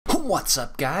What's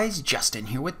up, guys? Justin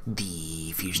here with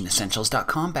the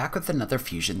FusionEssentials.com, back with another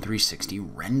Fusion 360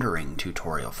 rendering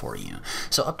tutorial for you.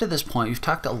 So up to this point, we've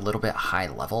talked a little bit high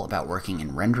level about working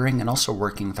in rendering and also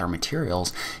working with our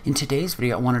materials. In today's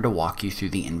video, I wanted to walk you through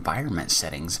the environment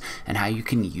settings and how you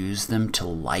can use them to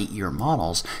light your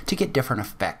models to get different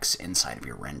effects inside of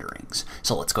your renderings.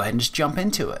 So let's go ahead and just jump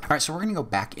into it. All right, so we're going to go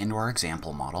back into our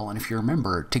example model, and if you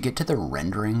remember, to get to the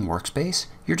rendering workspace,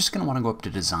 you're just going to want to go up to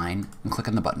Design and click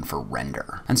on the button for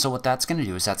Render. And so what that's going to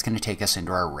do is that's going to take us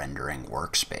into our rendering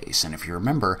workspace. And if you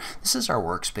remember, this is our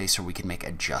workspace where we can make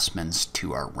adjustments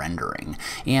to our rendering.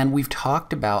 And we've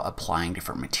talked about applying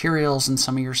different materials in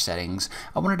some of your settings.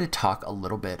 I wanted to talk a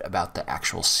little bit about the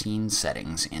actual scene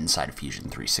settings inside of Fusion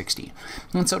 360.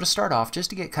 And so to start off, just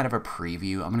to get kind of a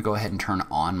preview, I'm going to go ahead and turn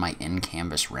on my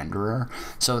in-canvas renderer.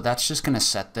 So that's just going to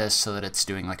set this so that it's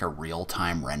doing like a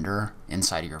real-time render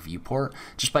inside of your viewport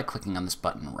just by clicking on this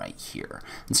button right here.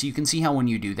 And so you can see how when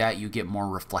you do that, you get more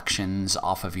reflections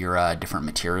off of your different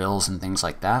materials and things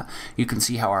like that. You can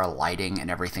see how our lighting and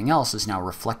everything else is now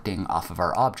reflecting off of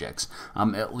our objects,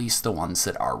 at least the ones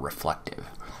that are reflective.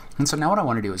 And so now what I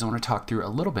want to do is I want to talk through a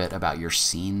little bit about your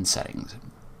scene settings.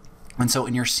 And so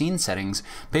in your scene settings,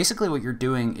 basically what you're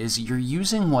doing is you're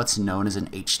using what's known as an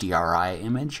HDRI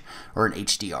image or an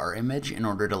HDR image in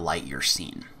order to light your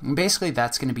scene. And basically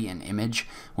that's going to be an image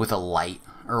with a light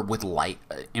or with light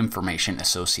information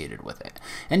associated with it.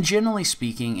 And generally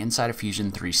speaking, inside of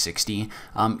Fusion 360,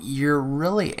 you're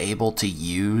really able to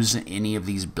use any of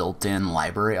these built-in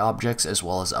library objects as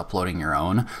well as uploading your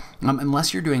own.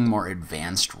 Unless you're doing more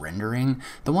advanced rendering,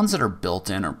 the ones that are built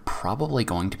in are probably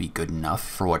going to be good enough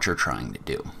for what you're trying to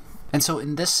do. And so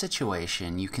in this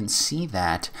situation, you can see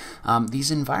that these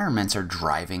environments are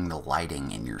driving the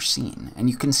lighting in your scene. And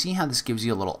you can see how this gives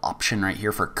you a little option right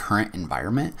here for current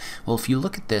environment. Well, if you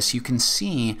look at this, you can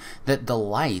see that the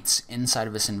lights inside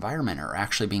of this environment are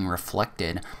actually being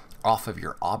reflected off of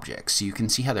your objects. So you can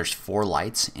see how there's 4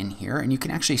 lights in here, and you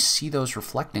can actually see those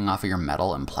reflecting off of your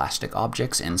metal and plastic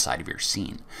objects inside of your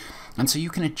scene. And so you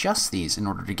can adjust these in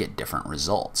order to get different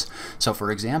results. So for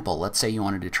example, let's say you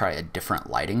wanted to try a different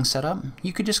lighting setup.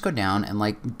 You could just go down and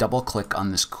like double click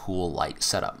on this cool light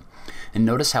setup. And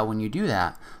notice how when you do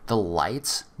that, the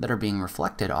lights that are being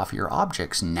reflected off your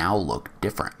objects now look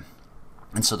different.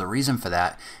 And so the reason for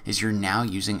that is you're now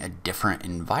using a different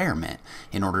environment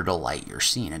in order to light your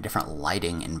scene, a different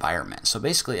lighting environment. So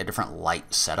basically a different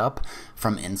light setup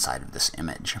from inside of this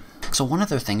image. So one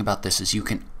other thing about this is you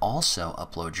can also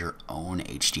upload your own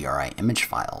HDRI image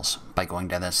files by going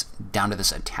down to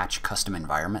this attach custom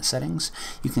environment settings.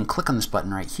 You can click on this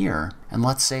button right here, and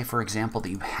let's say for example that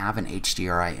you have an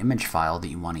HDRI image file that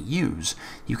you want to use.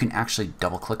 You can actually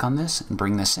double click on this and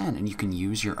bring this in, and you can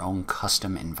use your own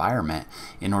custom environment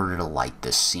in order to light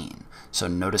this scene. So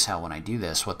notice how when I do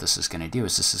this, what this is going to do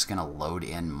is this is going to load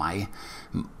in my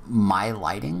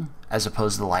lighting as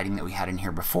opposed to the lighting that we had in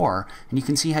here before, and you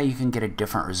can see how you can get a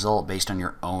different result based on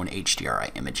your own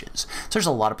HDRI images. So there's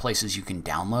a lot of places you can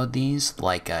download these,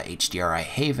 like HDRI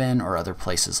Haven or other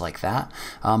places like that,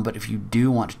 but if you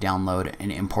do want to download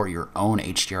and import your own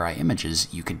HDRI images,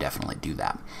 you can definitely do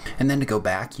that. And then to go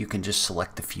back, you can just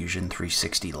select the Fusion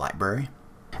 360 library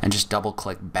and just double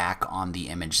click back on the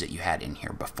image that you had in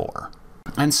here before.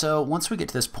 And so once we get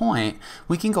to this point,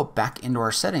 we can go back into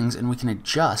our settings and we can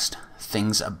adjust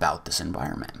things about this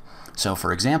environment. So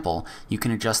for example, you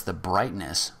can adjust the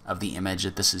brightness of the image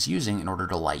that this is using in order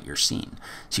to light your scene.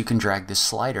 So you can drag this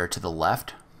slider to the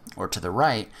left or to the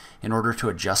right in order to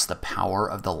adjust the power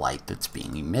of the light that's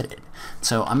being emitted.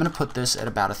 So I'm going to put this at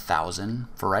about 1000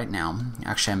 for right now.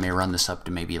 Actually, I may run this up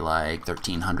to maybe like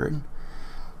 1300.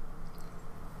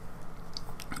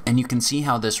 And you can see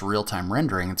how this real-time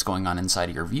rendering that's going on inside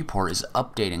of your viewport is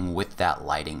updating with that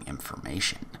lighting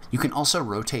information. You can also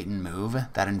rotate and move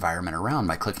that environment around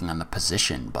by clicking on the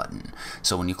position button.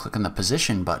 So when you click on the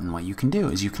position button, what you can do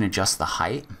is you can adjust the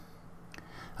height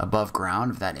above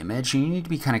ground of that image. And you need to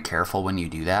be kind of careful when you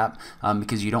do that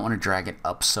because you don't want to drag it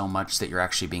up so much that you're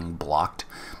actually being blocked,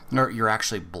 or you're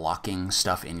actually blocking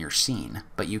stuff in your scene.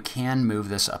 But you can move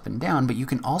this up and down, but you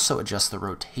can also adjust the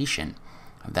rotation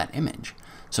of that image.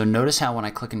 So notice how when I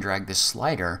click and drag this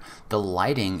slider, the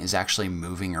lighting is actually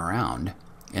moving around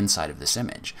inside of this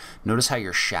image. Notice how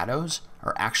your shadows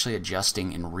are actually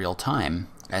adjusting in real time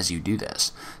as you do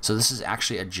this. So this is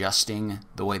actually adjusting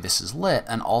the way this is lit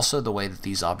and also the way that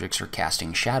these objects are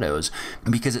casting shadows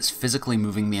because it's physically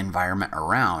moving the environment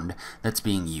around that's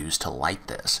being used to light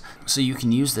this. So you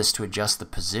can use this to adjust the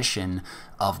position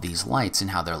of these lights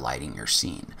and how they're lighting your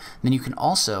scene. Then you can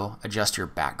also adjust your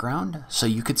background. So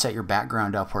you could set your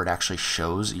background up where it actually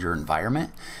shows your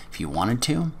environment if you wanted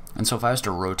to. And so if I was to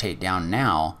rotate down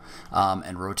now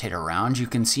and rotate around, you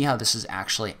can see how this is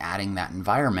actually adding that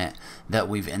environment that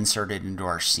we've inserted into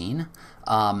our scene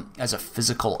as a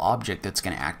physical object that's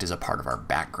going to act as a part of our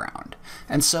background.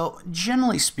 And so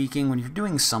generally speaking, when you're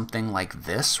doing something like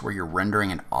this, where you're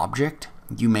rendering an object,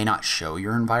 you may not show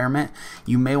your environment.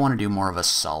 You may want to do more of a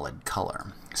solid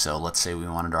color. So let's say we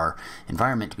wanted our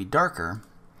environment to be darker.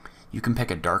 You can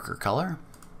pick a darker color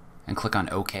and click on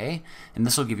OK, and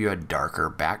this will give you a darker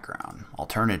background.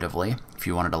 Alternatively, if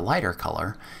you wanted a lighter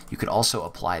color, you could also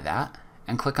apply that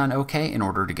and click on OK in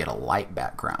order to get a light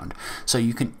background. So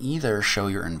you can either show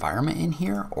your environment in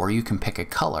here, or you can pick a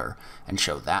color and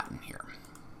show that in here.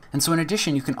 And so in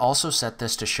addition, you can also set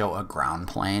this to show a ground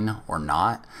plane or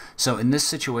not. So in this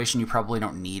situation, you probably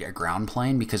don't need a ground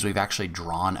plane because we've actually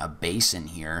drawn a base in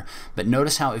here. But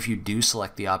notice how if you do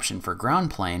select the option for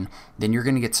ground plane, then you're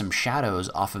going to get some shadows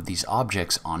off of these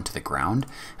objects onto the ground.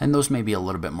 And those may be a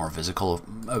little bit more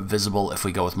visible if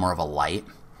we go with more of a light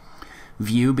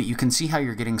view, but you can see how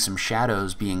you're getting some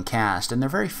shadows being cast, and they're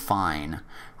very fine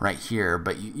right here,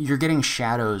 but you're getting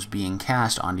shadows being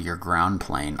cast onto your ground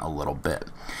plane a little bit.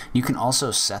 You can also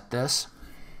set this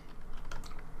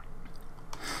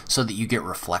so that you get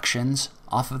reflections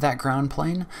off of that ground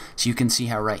plane. So you can see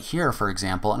how right here, for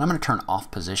example, and I'm going to turn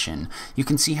off position, you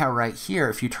can see how right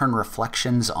here, if you turn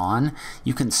reflections on,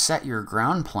 you can set your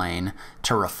ground plane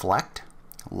to reflect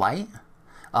light.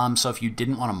 So if you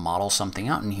didn't want to model something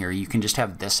out in here, you can just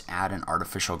have this add an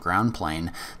artificial ground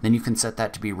plane. Then you can set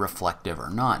that to be reflective or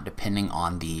not, depending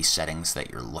on the settings that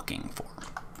you're looking for.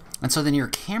 And so then your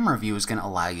camera view is going to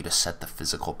allow you to set the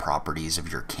physical properties of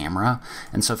your camera.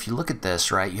 And so if you look at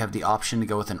this, right, you have the option to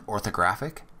go with an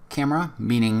orthographic camera,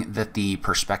 meaning that the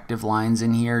perspective lines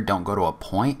in here don't go to a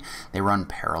point, they run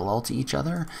parallel to each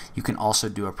other. You can also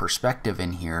do a perspective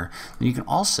in here, and you can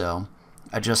also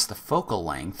adjust the focal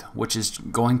length, which is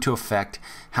going to affect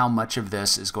how much of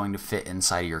this is going to fit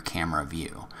inside of your camera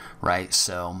view, right?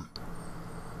 So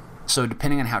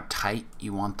depending on how tight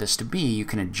you want this to be, you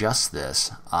can adjust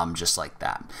this just like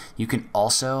that. You can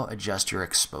also adjust your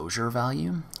exposure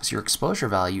value. So your exposure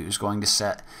value is going to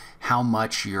set how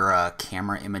much your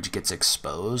camera image gets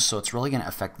exposed. So it's really going to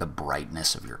affect the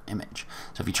brightness of your image.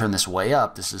 So if you turn this way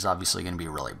up, this is obviously going to be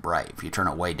really bright. If you turn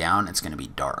it way down, it's going to be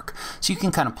dark. So you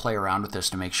can kind of play around with this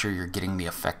to make sure you're getting the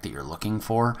effect that you're looking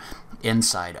for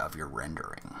inside of your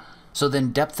rendering. So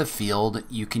then depth of field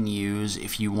you can use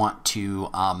if you want to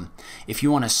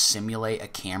simulate a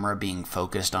camera being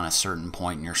focused on a certain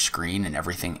point in your screen and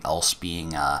everything else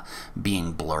being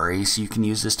blurry. So you can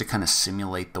use this to kind of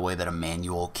simulate the way that a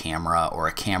manual camera or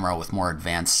a camera with more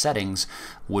advanced settings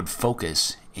would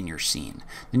focus in your scene.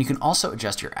 Then you can also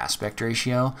adjust your aspect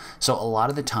ratio. So a lot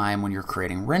of the time when you're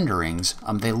creating renderings,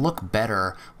 they look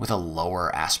better with a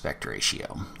lower aspect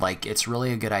ratio. Like it's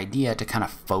really a good idea to kind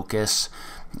of focus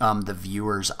the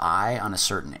viewer's eye on a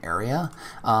certain area.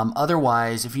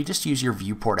 Otherwise, if you just use your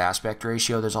viewport aspect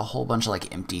ratio, there's a whole bunch of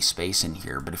like empty space in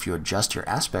here. But if you adjust your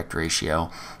aspect ratio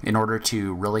in order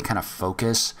to really kind of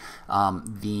focus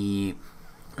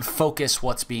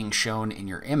what's being shown in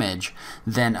your image,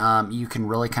 then you can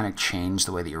really kind of change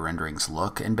the way that your renderings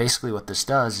look. And basically what this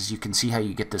does is you can see how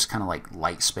you get this kind of like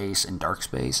light space and dark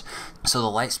space. So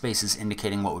the light space is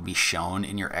indicating what would be shown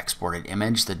in your exported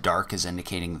image. The dark is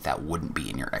indicating that that wouldn't be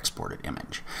in your exported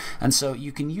image. And so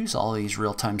you can use all these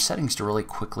real-time settings to really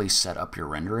quickly set up your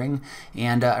rendering.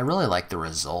 And I really like the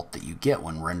result that you get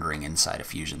when rendering inside of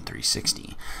Fusion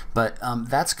 360. But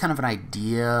that's kind of an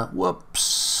idea.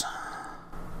 Whoops.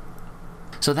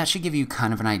 So that should give you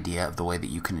kind of an idea of the way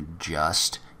that you can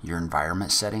adjust your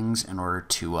environment settings in order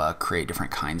to create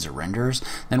different kinds of renders.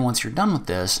 Then once you're done with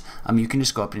this, you can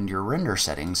just go up into your render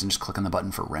settings and just click on the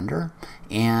button for render,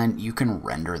 and you can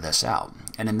render this out.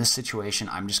 And in this situation,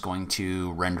 I'm just going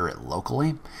to render it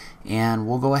locally, and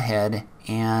we'll go ahead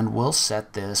and we'll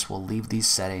set this, we'll leave these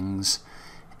settings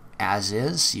as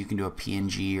is. You can do a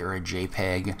PNG or a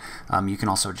JPEG. You can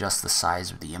also adjust the size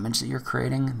of the image that you're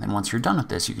creating. Then once you're done with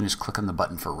this, you can just click on the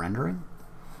button for rendering.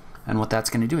 And what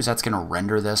that's going to do is that's going to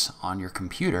render this on your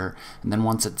computer. And then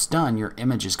once it's done, your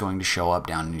image is going to show up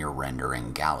down in your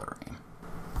rendering gallery.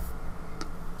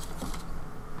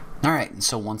 All right, and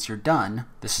so once you're done,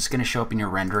 this is going to show up in your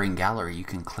rendering gallery. You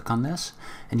can click on this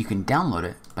and you can download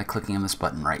it by clicking on this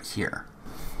button right here.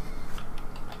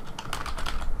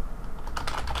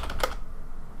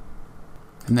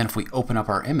 And then if we open up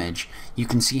our image, you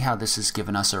can see how this has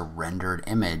given us a rendered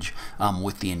image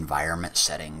with the environment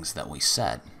settings that we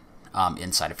set.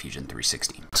 inside of Fusion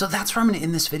 360. So that's where I'm going to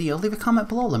end this video. Leave a comment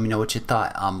below. Let me know what you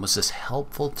thought. Was this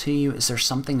helpful to you? Is there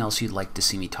something else you'd like to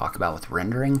see me talk about with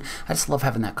rendering? I just love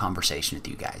having that conversation with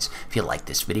you guys. If you like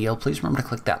this video, please remember to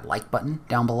click that like button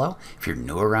down below. If you're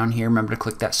new around here, remember to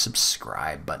click that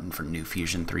subscribe button for new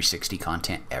Fusion 360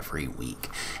 content every week.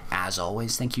 As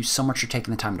always, thank you so much for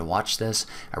taking the time to watch this.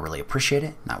 I really appreciate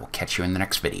it, and I will catch you in the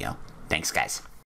next video. Thanks, guys.